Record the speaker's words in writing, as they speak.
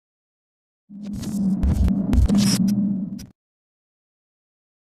Right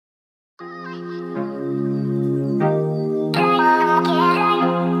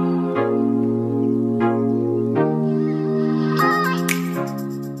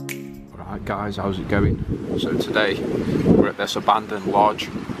guys, how's it going? So today we're at this abandoned lodge.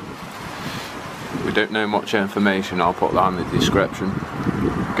 We don't know much information, I'll put that in the description.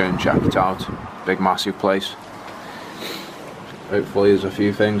 Go and check it out. Big massive place. Hopefully there's a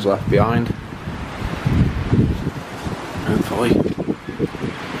few things left behind. Hopefully.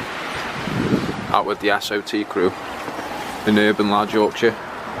 Out with the SOT crew in Urban Lodge, Yorkshire.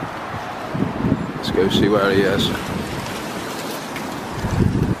 Let's go see where he is.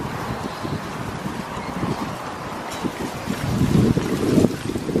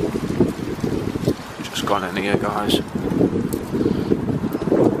 Just gone in here, guys.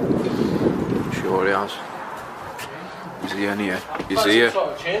 I'm sure he has. Is he in here? He's here. Sort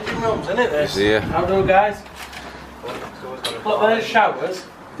of changing rooms, isn't it? He's here. How do guys? Look, there's showers.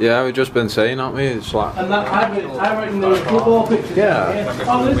 Yeah, we've just been saying, haven't we? It's like. And that I reckon there were football pitches. Yeah.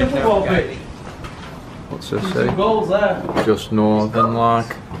 Oh, there's a football pitch. What's this There's say? some goals there. Just northern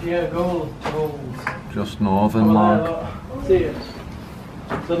like. Yeah, goals. Just northern like. See it.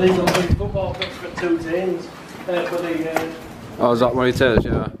 So these are the football pitch for two teams. For the. Oh, is that what it is?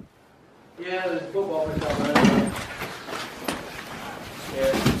 Yeah. Yeah, there's a football pitch down there.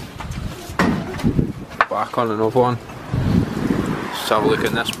 Yeah. Back on another one. Let's have a look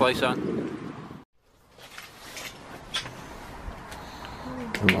in this place then.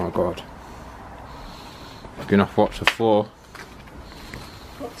 Oh my god. You're gonna have to watch the floor.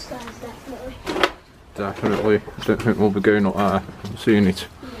 Upstairs, definitely. Definitely. I don't think we'll be going up there. I'm seeing it.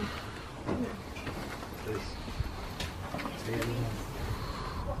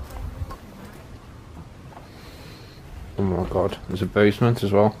 Oh my god, there's a basement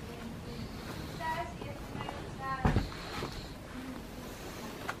as well.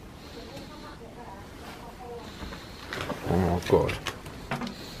 Oh my god.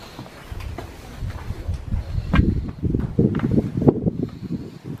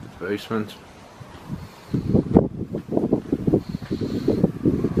 Basement.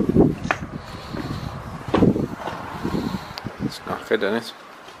 It's knackered, isn't it?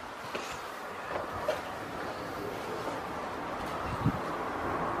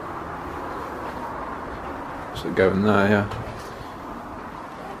 So go in there, yeah.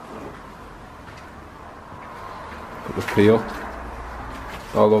 Got the peel.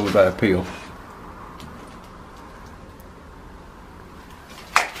 All over there, peel.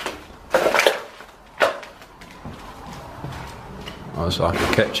 Oh, it's like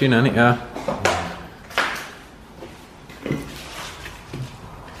a kitchen, isn't it? Yeah.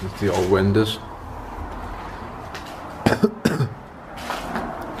 With the old windows.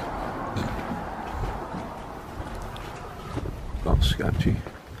 That's sketchy.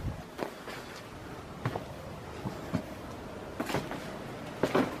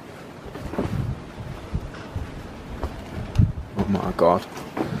 Oh my god.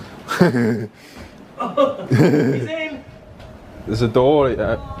 He's in. There's a door,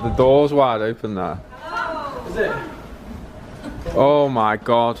 the door's wide open there. Is it? Oh my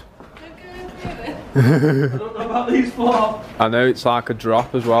god. I don't know about these four. I know it's like a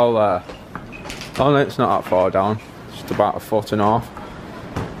drop as well there. Oh no, it's not that far down. Just about 1.5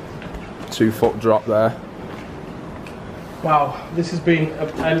 foot. 2 foot drop there. Wow, this has been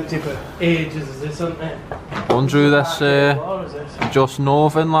empty for ages, is this, isn't it? Wonder who this What is this? just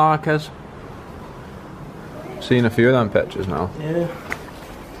northern like is. Seen a few of them pictures now. Yeah.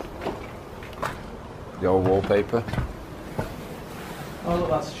 The old wallpaper. Oh look,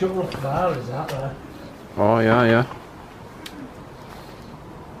 that's shut off the bar, is that there? Oh yeah, yeah.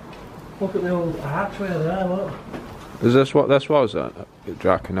 Look at the old archway there, look. Is this what this was? A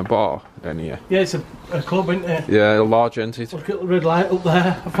Jack in a bar in here? Yeah, it's a club, isn't it? Yeah, a large entity. Look at the red light up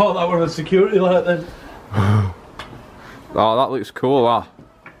there. I thought that was a security light then. Oh, that looks cool, that.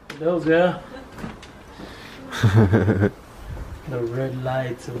 It does, yeah. The red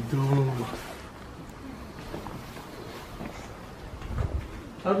lights of doom.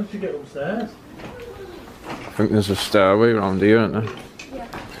 How did you get upstairs? I think there's a stairway around here, isn't there? Yeah.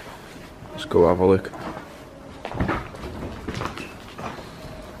 Let's go have a look.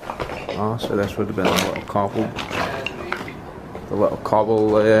 Ah, so this would have been a little cobble. The little cobble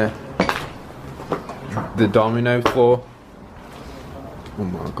there. The domino floor. Oh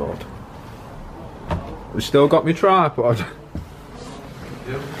my god. We still got my tripod.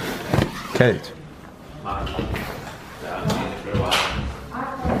 Kate.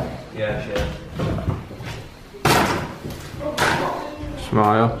 Yeah, sure.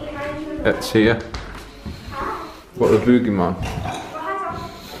 Smile. It's here. What, the boogeyman? I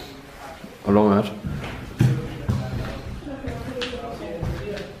don't know.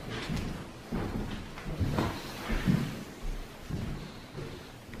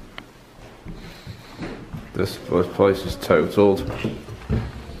 This place is totaled.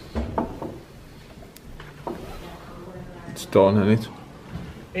 It's done, isn't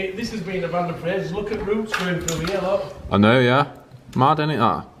it? This has been abandoned for ages. Look at roots going through here, look. I know, yeah. Mad, isn't it,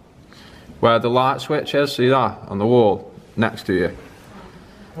 that? Where the light switch is, see that? On the wall, next to you.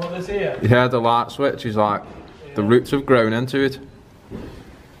 What is here? Yeah, the light switch is like, the roots have grown into it.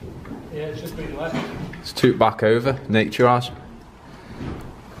 Yeah, it's just been left. It's took back over, nature has.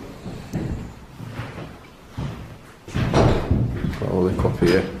 Got all the up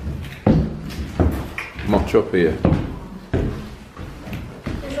here. Much up here.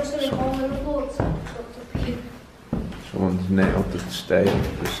 Someone's nailed the stair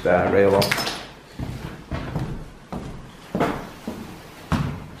rail off.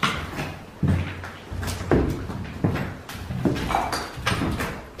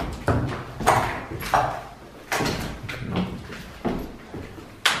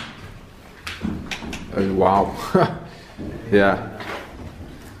 Oh wow. Yeah.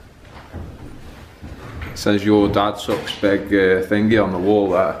 It says your dad sucks big thingy on the wall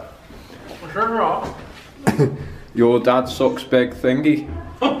there. What's wrong? Your dad sucks big thingy.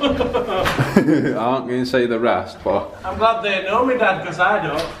 I aren't going to say the rest, but I'm glad they know me, Dad, because I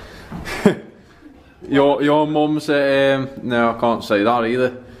don't. your mum's no, I can't say that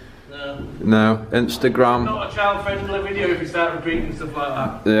either. No. No, Instagram. Not a child-friendly video if you start repeating stuff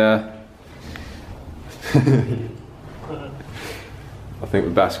like that. Yeah. I think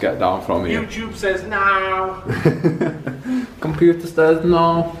we best get down from here. YouTube says no. Computer says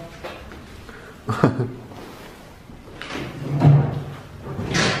no.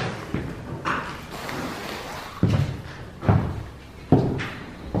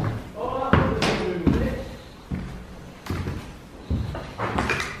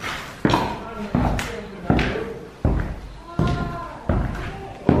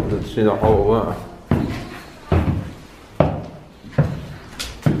 Let's see the hole there.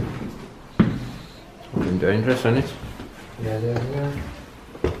 Something dangerous, isn't it? Yeah, yeah.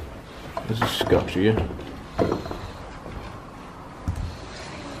 This is sketchy.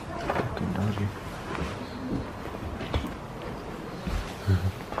 Fucking dodgy.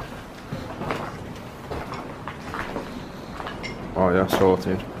 Oh yeah,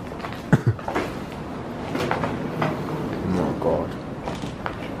 sorted. Oh god.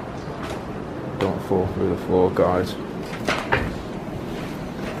 Don't fall through the floor, guys.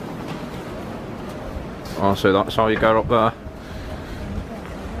 Oh, so that's how you go up there.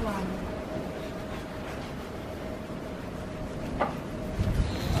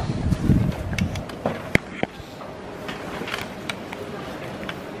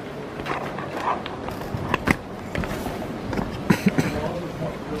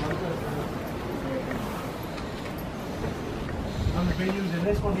 I've been using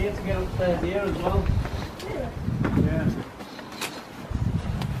this one here to get upstairs here as well. Yeah.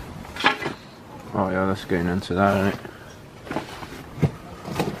 Oh yeah, that's going into that, isn't it?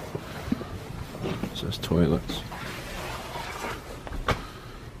 It says toilets.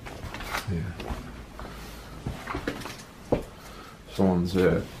 Yeah. Someone's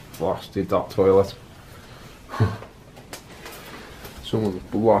blasted that toilet. Someone's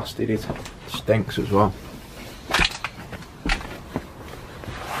blasted it. Stinks as well.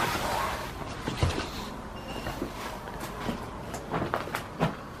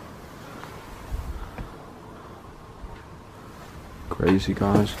 Crazy,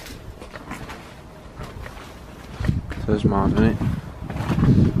 guys. There's mad, isn't it?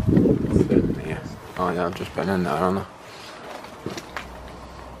 Yeah. Oh yeah, I've just been in there, haven't I?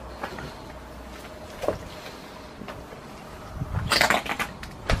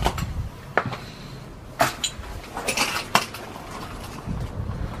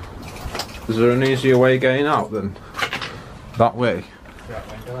 Is there an easier way getting out than that way?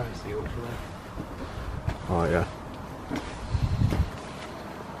 Oh yeah.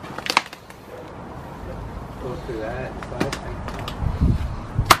 Go through that side.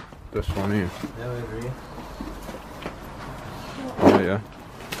 This one here. No, over here. Oh yeah.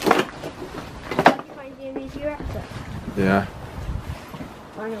 Find the easier access. Yeah.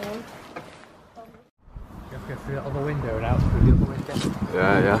 I know. You have to go through that other window and out through the other window.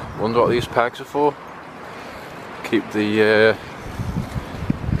 Yeah, yeah. Wonder what these pegs are for. Keep the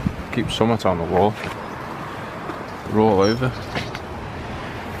keep something on the wall. They're all over.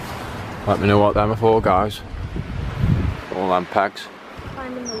 Let me know what them are for, guys. All them pegs. I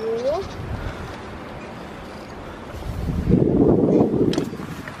climbing the wall.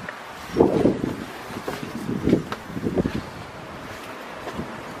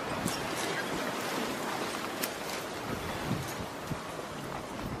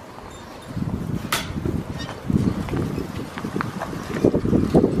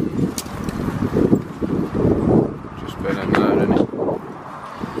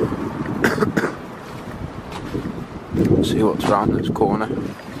 See what's round this corner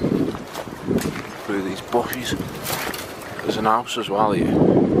through these bushes. There's an house as well here.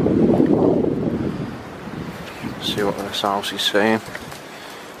 See what this house is saying.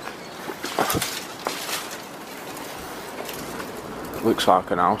 Looks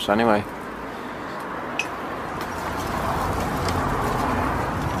like an house anyway.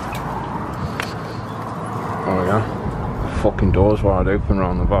 Oh yeah, the fucking door's wide open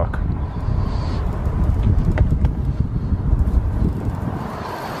round the back.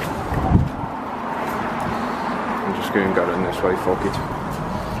 Going and got in this way, fuck it.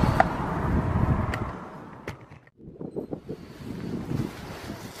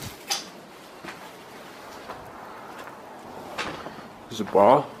 There's a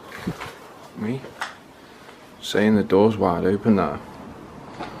bar. Me saying the door's wide open there.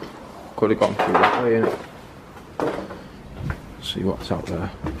 Could have gone through that way, innit? See what's out there.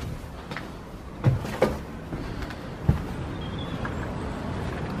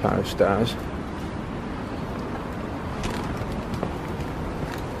 Pair of stairs.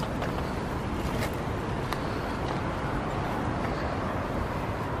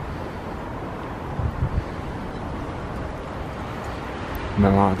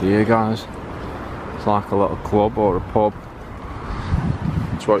 No idea, guys. It's like a little club or a pub.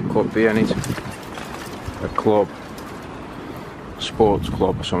 That's what it could be, ain't it? A club, sports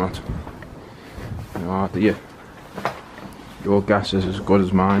club or something. No idea. Your guess is as good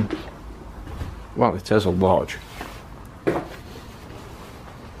as mine. Well, it is a lodge.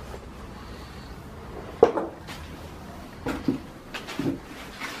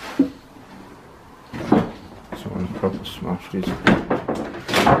 Someone's proper smashed it.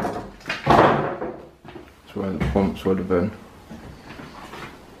 That's where the pumps would have been.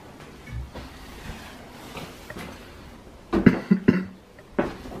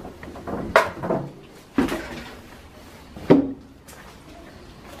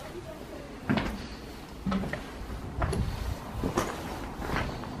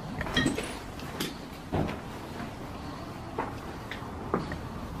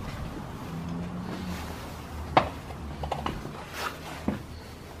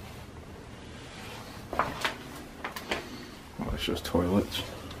 It's just toilets.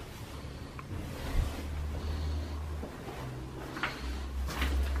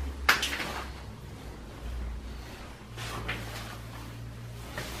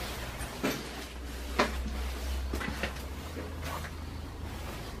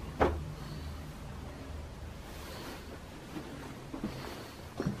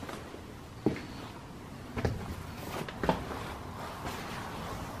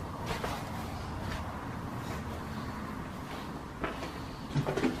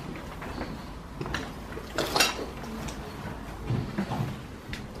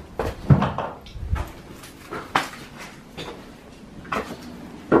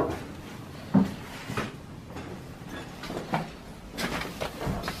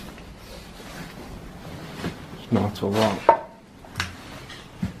 Not a lot.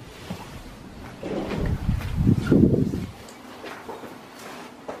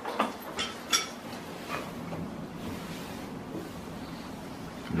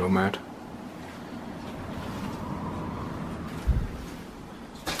 Nomad.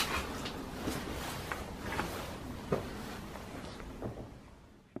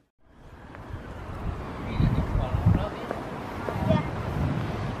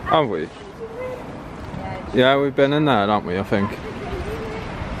 Have we? Yeah, we've been in there, haven't we, I think.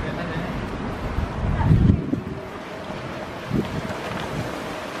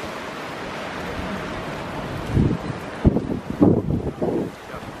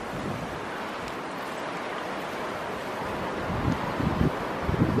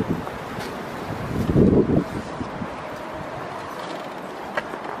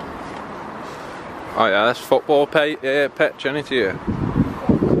 Oh yeah, that's football pitch, isn't it, here?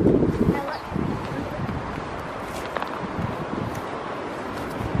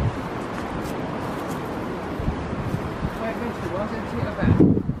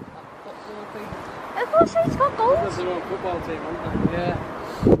 It's got goals. There's their own football team, haven't they? Yeah.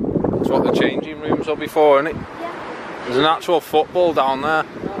 That's what the changing rooms will be for, isn't it? Yeah. There's an actual football down there.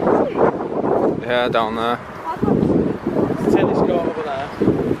 Oh, Yeah, down there. There's a tennis court over there.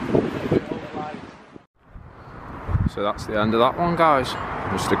 So that's the end of that one, guys.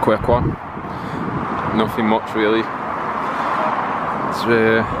 Just a quick one. Nothing much really.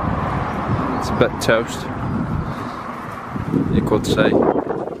 It's a bit toast, you could say.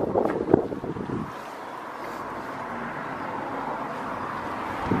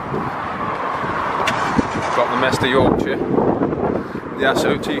 Got the Mr. Yorkshire, the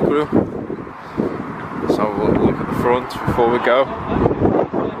SOT crew. Let's have a look at the front before we go.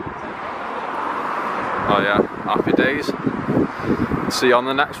 Oh yeah, happy days. See you on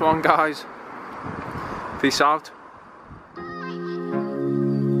the next one, guys. Peace out.